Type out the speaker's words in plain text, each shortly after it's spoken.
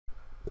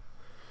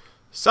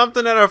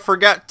Something that I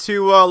forgot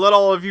to let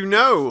all of you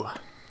know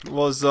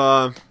was,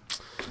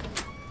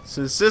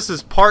 since this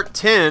is part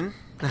 10,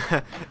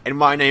 and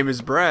my name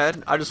is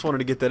Brad, I just wanted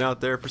to get that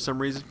out there for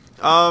some reason.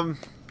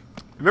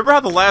 Remember how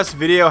the last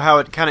video, how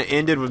it kind of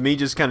ended with me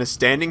just kind of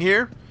standing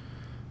here?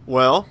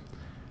 Well,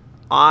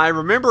 I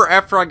remember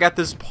after I got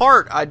this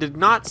part, I did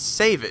not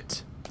save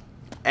it.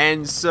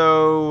 And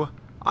so,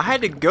 I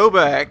had to go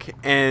back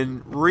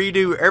and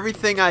redo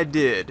everything I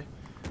did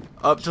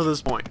up to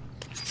this point,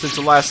 since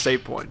the last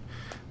save point.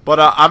 But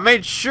I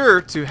made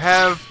sure to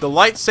have the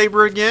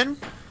lightsaber again,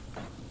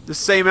 the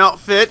same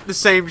outfit, the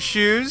same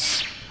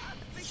shoes,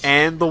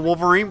 and the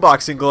Wolverine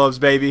boxing gloves,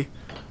 baby.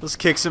 Let's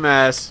kick some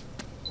ass.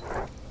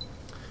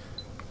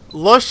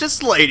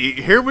 Luscious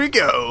lady, here we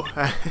go.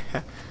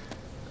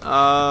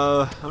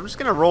 I'm just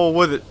gonna roll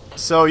with it.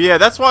 So yeah,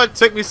 that's why it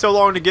took me so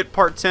long to get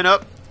part 10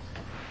 up.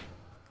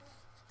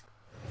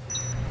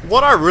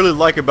 What I really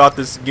like about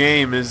this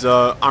game is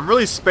I'm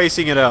really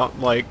spacing it out.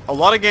 Like a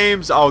lot of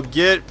games I'll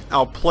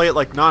play it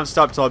like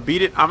non-stop till I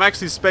beat it. I'm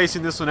actually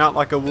spacing this one out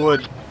like I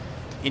would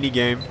any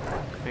game.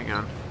 Hang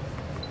on.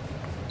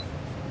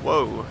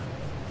 Whoa.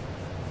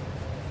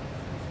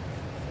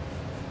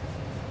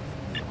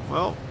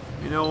 Well,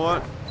 you know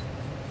what?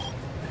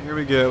 Here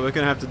we go. We're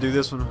gonna have to do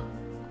this one.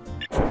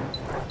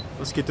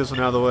 Let's get this one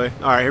out of the way.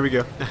 Alright, here we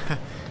go.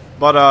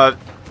 But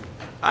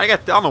I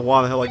don't know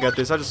why the hell I got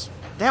this.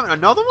 Damn it,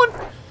 another one?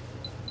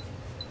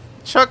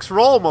 Chuck's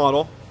role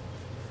model.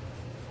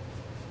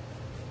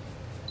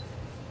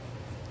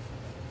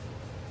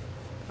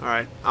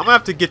 Alright, I'm gonna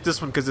have to get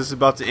this one because this is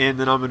about to end.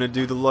 Then I'm gonna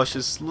do the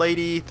luscious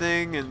lady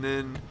thing and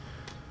then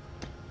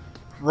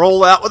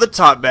roll out with a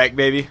top back,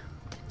 baby.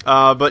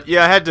 But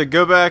yeah, I had to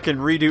go back and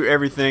redo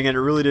everything, and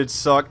it really did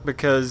suck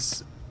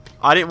because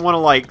I didn't want to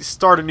like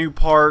start a new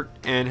part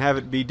and have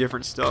it be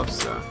different stuff.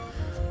 So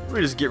let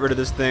me just get rid of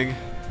this thing.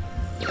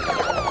 What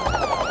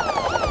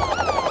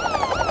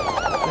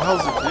the hell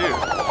does it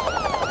do?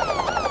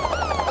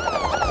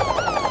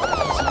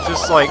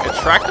 Just like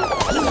attract him?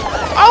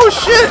 Oh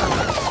shit!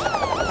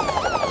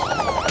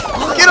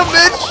 Get him,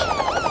 bitch!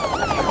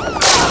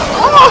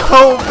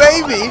 Oh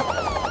baby!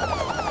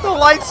 The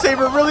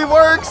lightsaber really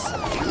works!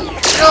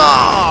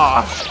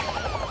 Oh!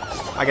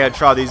 I gotta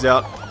try these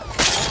out.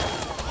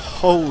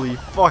 Holy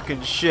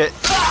fucking shit!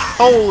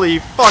 Holy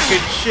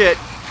fucking shit!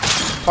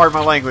 Pardon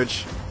my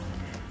language.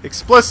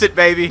 Explicit,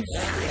 baby!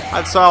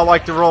 That's how I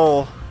like to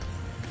roll.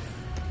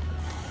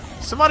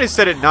 Somebody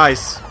said it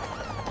nice.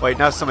 Wait,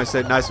 not somebody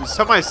said it nice, but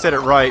somebody said it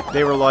right.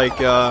 They were like,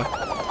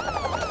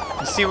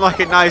 you seem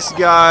like a nice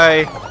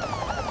guy.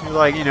 You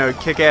like, you know,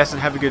 kick ass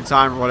and have a good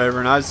time or whatever.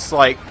 And I was just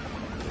like,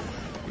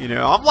 you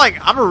know,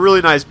 I'm a really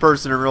nice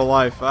person in real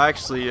life. I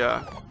actually,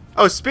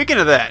 oh, speaking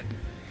of that,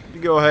 you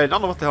go ahead. I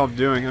don't know what the hell I'm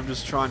doing. I'm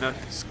just trying to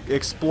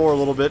explore a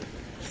little bit.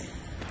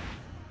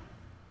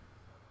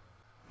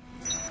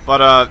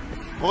 But,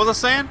 what was I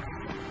saying?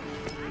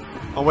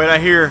 Oh, wait, I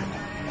hear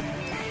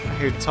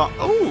talk.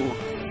 Oh!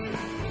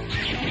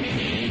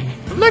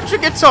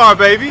 Electric guitar,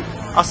 baby!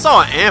 I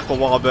saw an amp a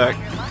while back.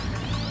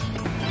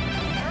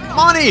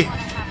 Money!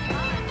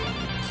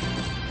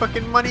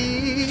 Fucking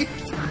money!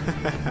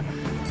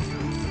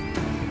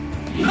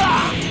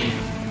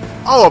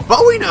 Oh, a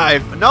Bowie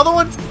knife! Another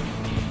one?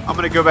 I'm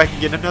gonna go back and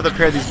get another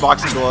pair of these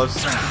boxing gloves.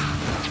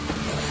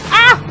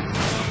 Ah!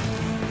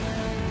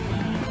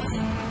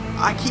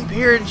 I keep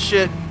hearing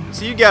shit.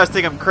 So you guys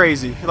think I'm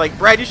crazy. You're like,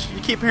 Brad, you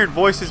keep hearing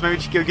voices. Maybe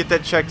you should go get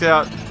that checked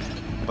out.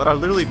 But I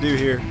literally do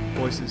hear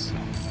voices.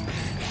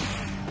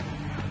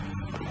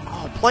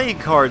 Playing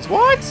cards.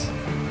 What?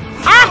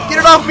 Ah! Get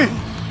it off me!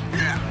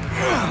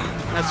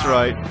 That's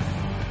right.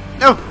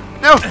 No!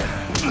 No!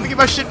 Let me get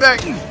my shit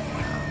back!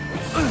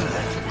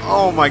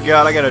 Oh my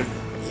god, I gotta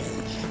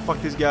fuck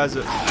these guys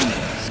up.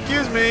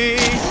 Excuse me!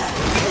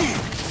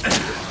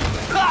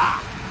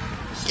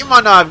 Get my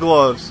knife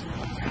gloves!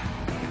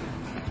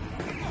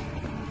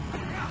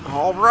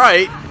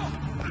 Alright.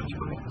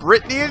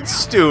 Brittany and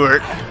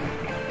Stewart.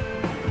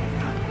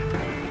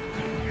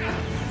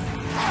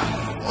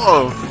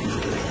 Whoa.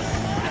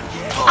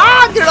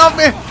 Ah! Get it off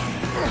me!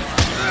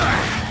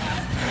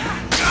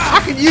 I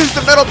can use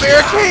the metal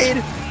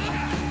barricade!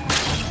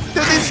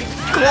 Dude, these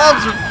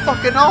gloves are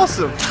fucking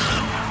awesome!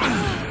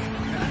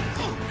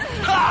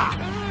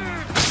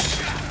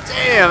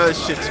 Damn, that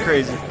shit's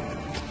crazy.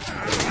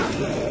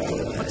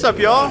 What's up,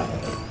 y'all?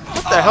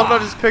 What the hell did I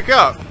just pick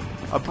up?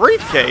 A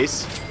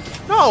briefcase?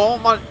 No,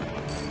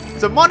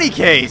 it's a money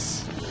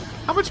case!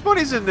 How much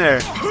money's in there?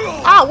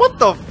 Ah, what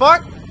the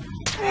fuck?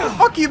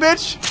 Fuck you,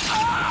 bitch!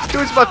 This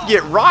dude's about to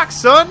get rocked,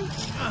 son!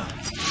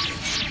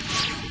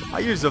 I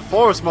use the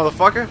force,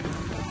 motherfucker.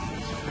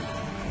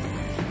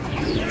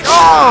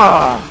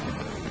 Ah!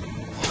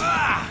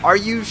 Are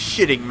you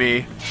shitting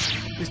me?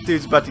 This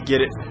dude's about to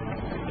get it.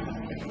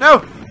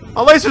 No!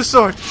 A laser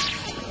sword!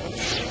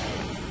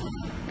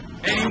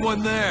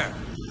 Anyone there?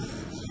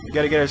 We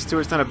gotta get our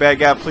Stewart's not a bad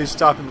guy. Please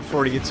stop him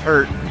before he gets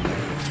hurt.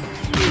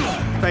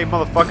 Hey,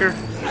 motherfucker.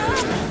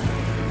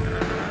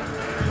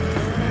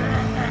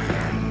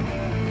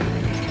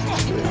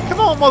 Come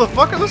on,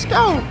 motherfucker, let's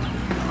go!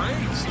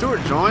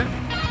 Stuart join.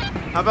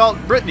 How about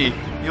Brittany?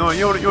 You want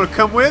to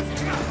come with?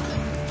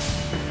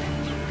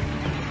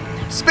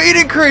 Speed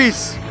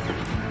increase.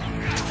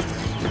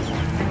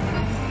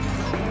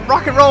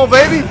 Rock and roll,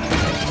 baby.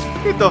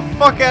 Get the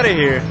fuck out of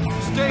here.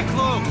 Stay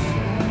close.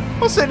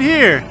 What's in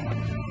here?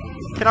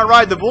 Can I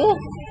ride the bull?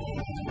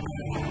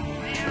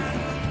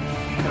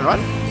 Can I ride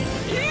it?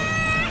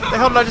 What the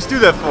hell did I just do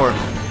that for?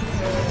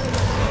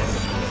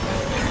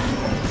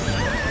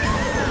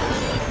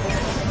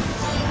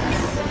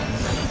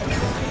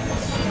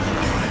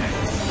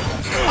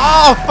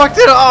 Oh, fuck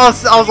it! Oh,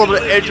 I was on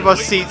the edge of my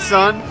seat,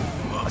 son.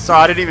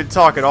 Sorry, I didn't even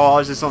talk at all. I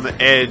was just on the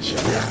edge.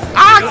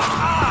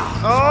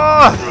 Ah!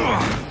 Oh!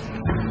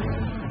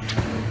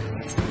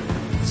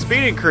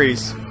 Speed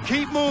increase.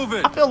 Keep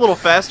moving. I feel a little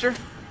faster.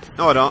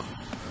 No, I don't.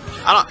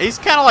 He's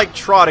kind of like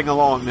trotting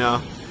along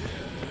now.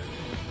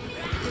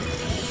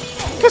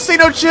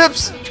 Casino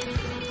chips.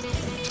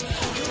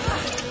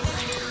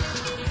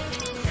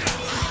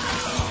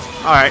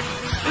 All right.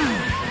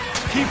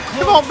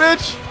 Come on,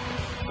 bitch.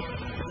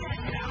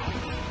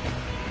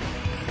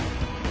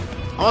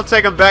 I'm gonna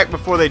take them back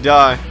before they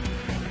die.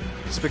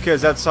 Just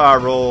because that's how I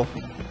roll.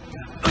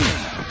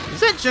 Is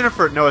that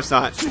Jennifer? No, it's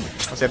not.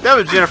 I said, if that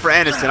was Jennifer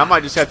Aniston, I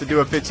might just have to do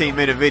a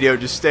 15-minute video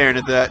just staring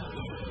at that.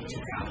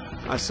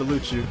 I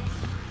salute you.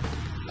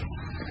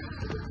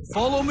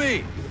 Follow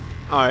me.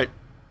 Alright.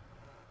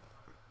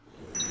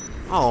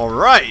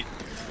 Alright.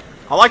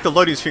 I like the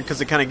loading screen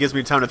because it kind of gives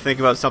me time to think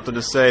about something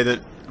to say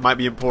that might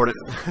be important.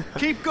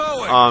 Keep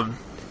going.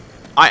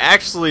 I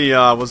actually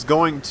was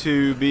going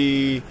to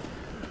be...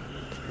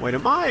 Wait,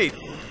 am I...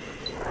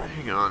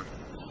 Hang on.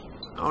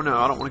 Oh no,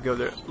 I don't want to go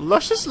there.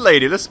 Luscious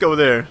lady, let's go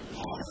there.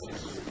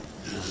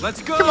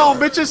 Let's go. Come on,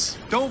 bitches.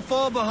 Don't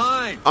fall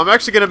behind. I'm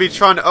actually going to be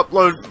trying to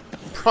upload,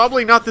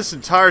 probably not this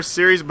entire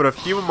series, but a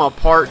few of my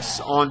parts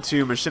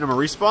onto Machinima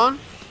Respawn.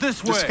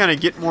 This way. Just kind of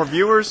get more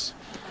viewers.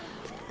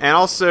 And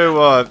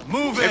also,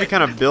 maybe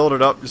kind of build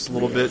it up just a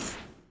little bit.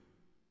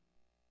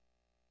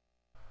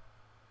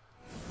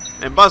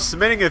 And by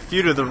submitting a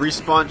few to the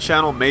Respawn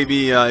channel,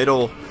 maybe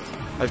it'll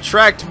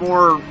attract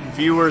more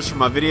viewers for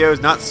my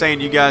videos. Not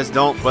saying you guys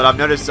don't, but I've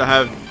noticed I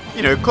have,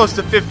 you know, close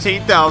to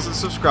 15,000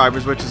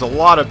 subscribers, which is a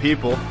lot of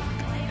people.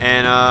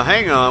 And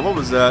hang on, what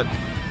was that?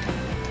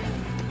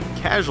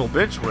 Casual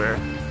benchwear.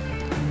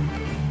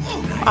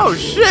 Oh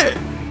shit!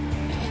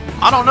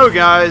 I don't know,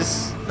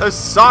 guys. Those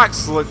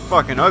socks look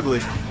fucking ugly.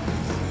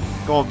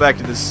 Going back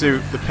to the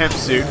suit, the pimp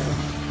suit.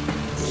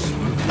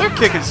 They're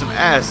kicking some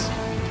ass.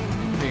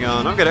 Hang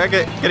on, I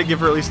gotta give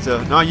her at least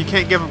a... No, you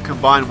can't give them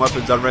combined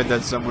weapons. I read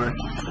that somewhere.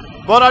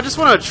 But I just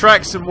want to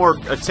attract some more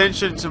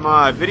attention to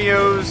my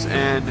videos,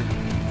 and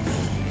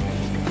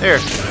there,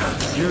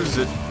 use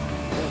it.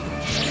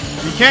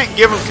 You can't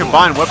give them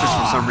combined weapons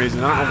for some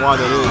reason. I don't know why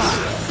that is.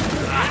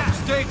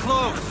 Stay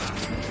close.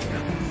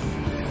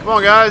 Come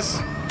on, guys.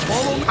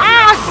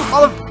 Ah,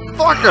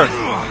 motherfucker!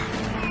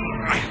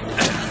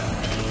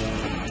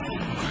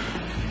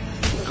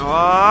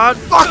 God,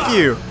 fuck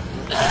you!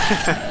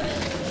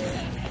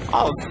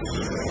 Oh.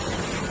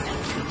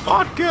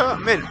 Vodka,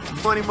 man,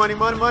 money, money,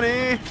 money,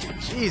 money.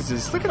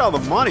 Jesus, look at all the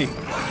money.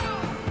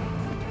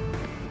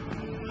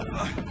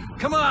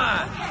 Come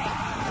on.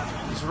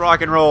 Just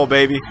rock and roll,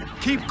 baby.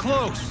 Keep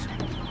close.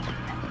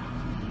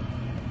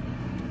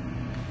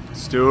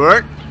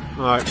 Stuart.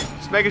 Alright,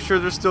 just making sure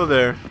they're still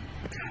there.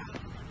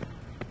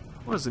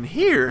 What is in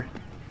here?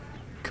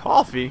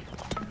 Coffee?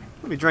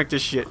 Let me drink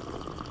this shit.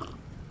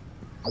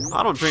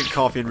 I don't drink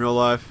coffee in real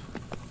life.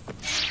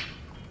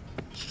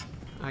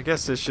 I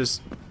guess it's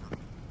just...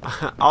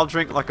 I'll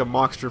drink like a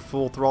monster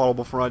full throttle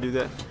before I do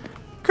that.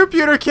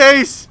 Computer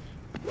case!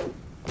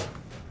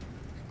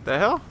 The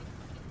hell?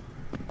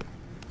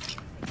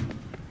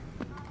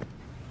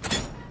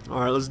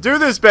 Alright, let's do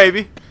this,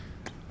 baby!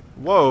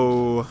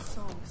 Whoa.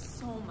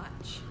 So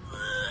much.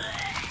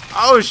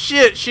 Oh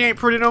shit, she ain't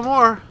pretty no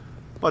more.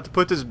 About to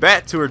put this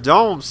bat to her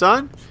dome,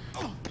 son.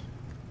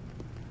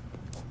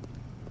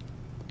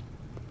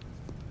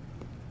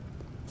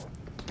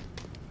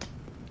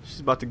 She's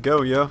about to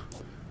go, yo.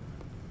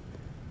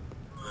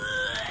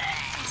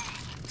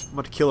 I'm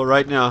about to kill her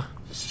right now.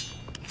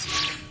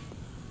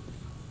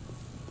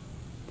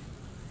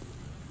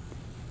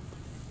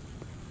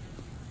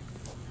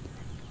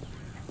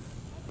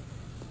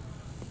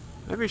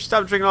 Maybe you should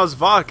stop drinking all this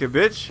vodka,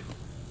 bitch.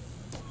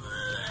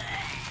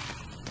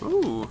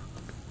 Ooh.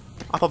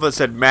 I thought that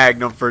said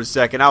Magnum for a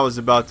second. I was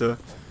about to...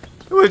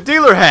 Ooh, a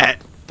dealer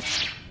hat!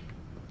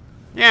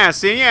 Yeah,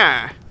 see,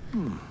 yeah.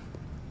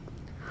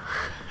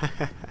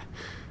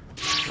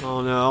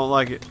 Oh no, I don't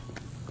like it.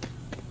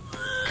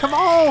 Come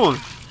on!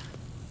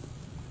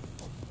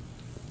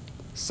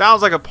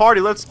 Sounds like a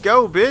party. Let's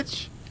go,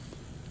 bitch.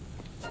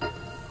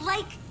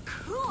 Like,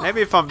 cool.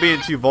 Maybe if I'm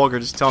being too vulgar,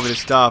 just tell me to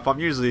stop. I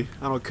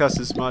don't cuss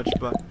this much,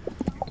 but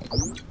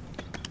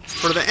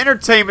for the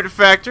entertainment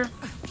factor.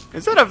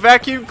 Is that a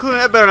vacuum cleaner?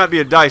 That better not be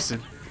a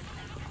Dyson.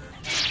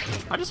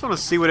 I just want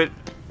to see what it...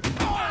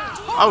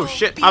 Oh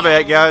shit, my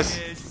bad,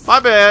 guys. My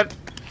bad.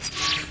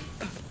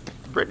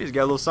 Brittany's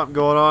got a little something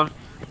going on.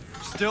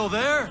 Still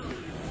there?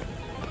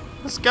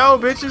 Let's go,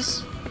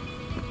 bitches.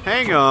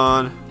 Hang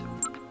on.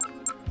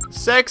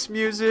 Sex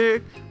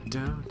music.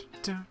 Dun,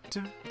 dun,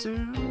 dun,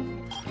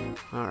 dun.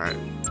 Alright.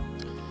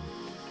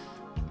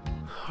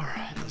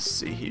 Alright, let's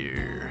see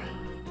here.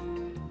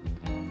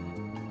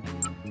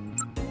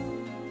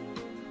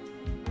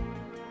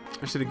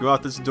 I should go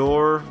out this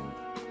door.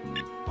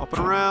 Up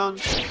and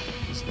around.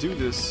 Let's do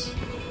this.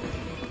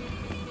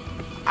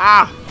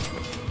 Ah!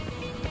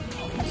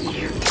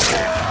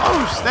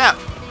 Oh, snap!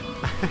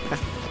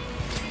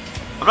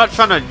 I'm not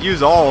trying to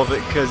use all of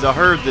it because I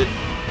heard that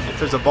if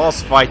there's a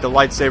boss fight, the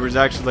lightsaber is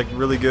actually like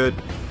really good.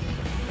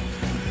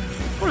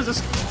 What is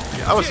this?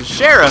 I was a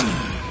sheriff.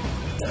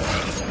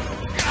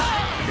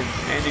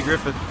 Andy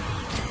Griffith.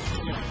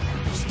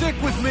 Stick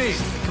with me.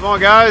 Come on,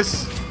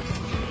 guys.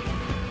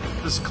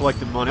 Just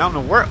collecting money. I don't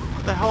know where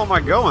the hell am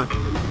I going?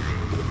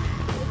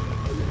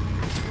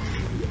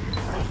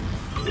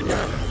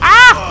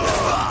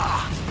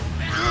 Ah!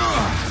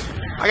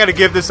 I gotta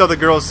give this other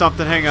girl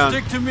something. Hang on.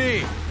 Stick to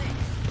me.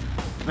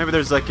 Maybe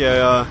there's like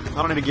a. I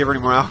don't need to give her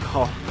any more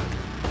alcohol.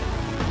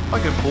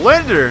 Fucking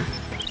blender.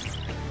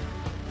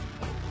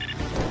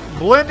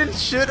 Blending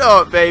shit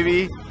up,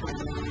 baby.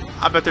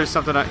 I bet there's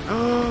something I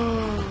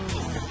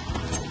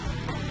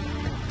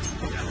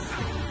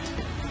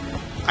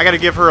gotta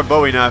give her a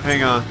Bowie knife.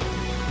 Hang on.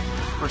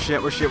 Where's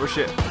shit? Where's shit? Where's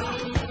shit?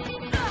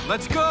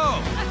 Let's go.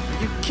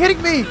 Are you kidding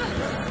me?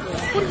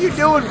 What are you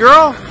doing,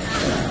 girl?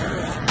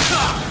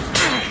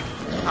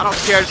 I don't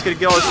care. I'm just gonna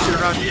get all this shit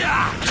around you.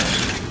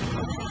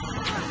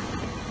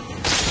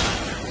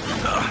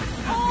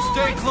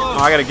 Stay close. Oh,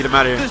 I gotta get him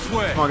out of here. This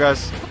way. Come on,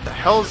 guys. What the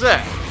hell is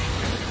that?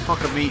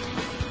 Hunk of meat.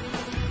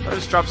 I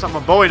just dropped something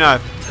on a Bowie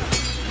knife.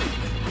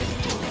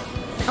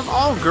 Come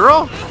on,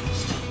 girl.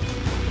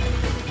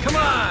 Come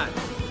on.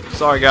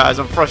 Sorry, guys.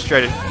 I'm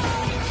frustrated.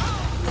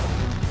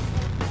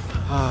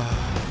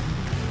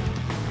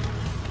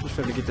 Just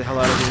trying to get the hell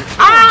out of here.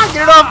 Ah!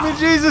 Get it off me,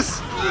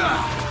 Jesus!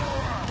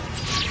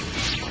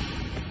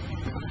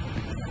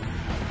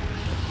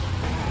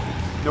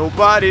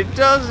 Nobody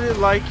does it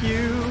like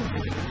you.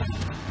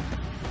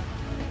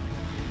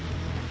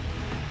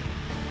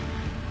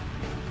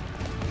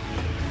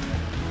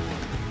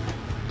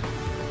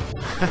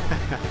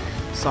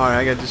 Sorry,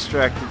 I got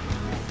distracted.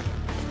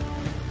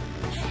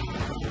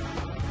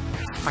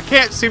 I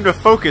can't seem to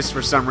focus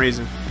for some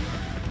reason.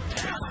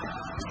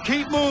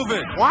 Keep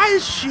moving. Why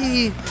is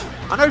she...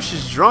 I know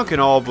she's drunk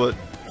and all, but...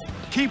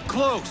 Keep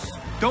close.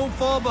 Don't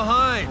fall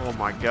behind. Oh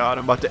my god,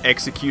 I'm about to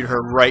execute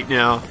her right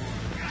now.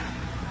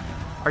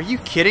 Are you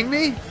kidding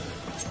me?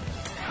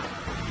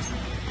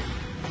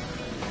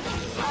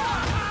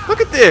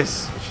 Look at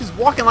this! She's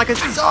walking like a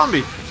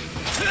zombie.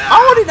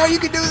 I didn't know you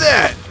could do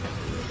that!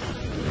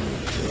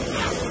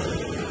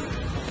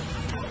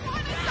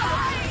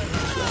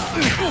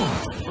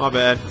 My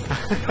bad.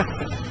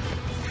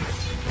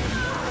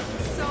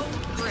 So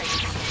great.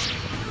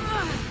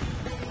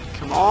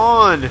 Come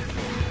on!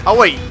 Oh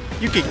wait,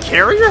 you can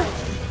carry her?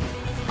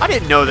 I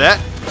didn't know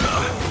that.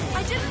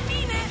 I didn't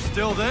mean it.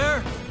 Still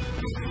there?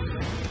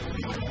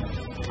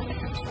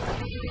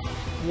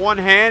 One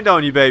hand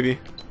on you, baby.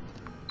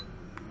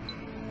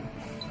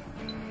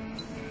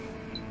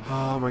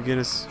 Oh my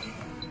goodness.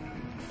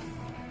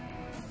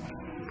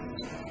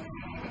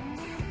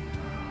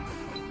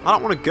 I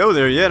don't want to go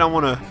there yet. I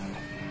want to...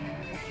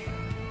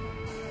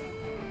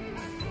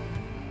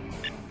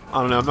 I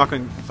don't know. I'm not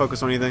going to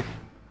focus on anything.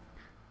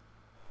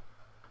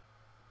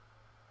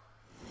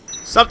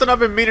 Something I've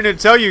been meaning to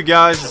tell you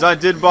guys is I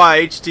did buy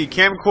a HD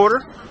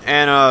camcorder.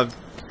 And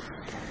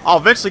I'll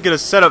eventually get a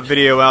setup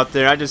video out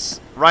there. I just...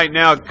 Right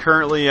now,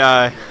 currently,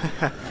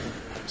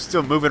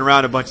 still moving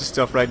around a bunch of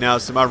stuff right now.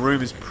 So my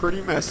room is pretty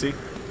messy.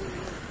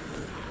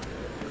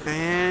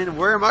 And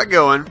where am I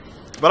going?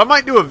 But I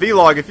might do a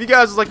vlog. If you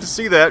guys would like to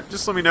see that,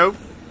 just let me know.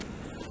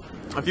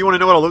 If you want to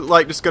know what I look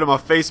like, just go to my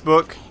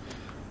Facebook.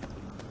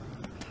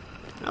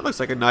 That looks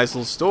like a nice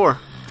little store.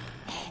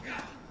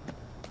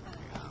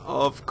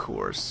 Of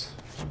course.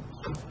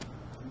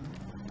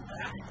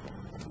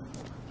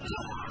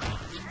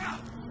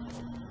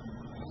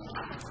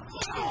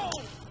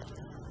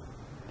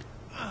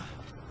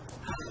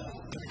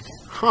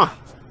 Huh.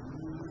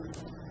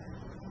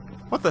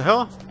 What the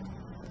hell?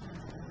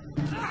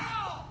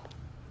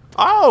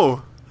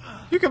 Oh!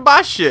 You can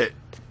buy shit.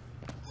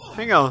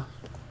 Hang on.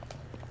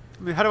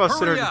 I mean, how do I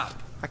sit her down?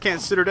 I can't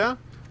sit her down?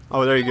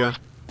 Oh, there you go.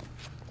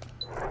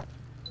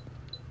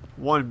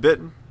 One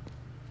bitten.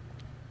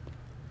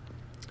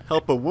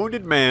 Help a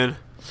wounded man.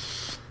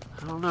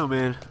 I don't know,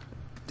 man.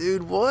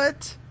 Dude,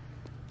 what?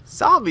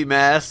 Zombie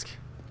mask?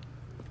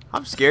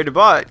 I'm scared to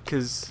buy it,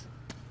 because...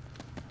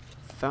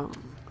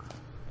 Fountain.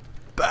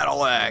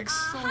 Battle axe.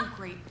 So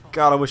grateful.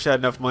 God, I wish I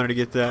had enough money to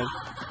get that.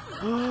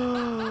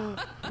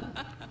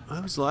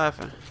 Who's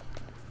laughing?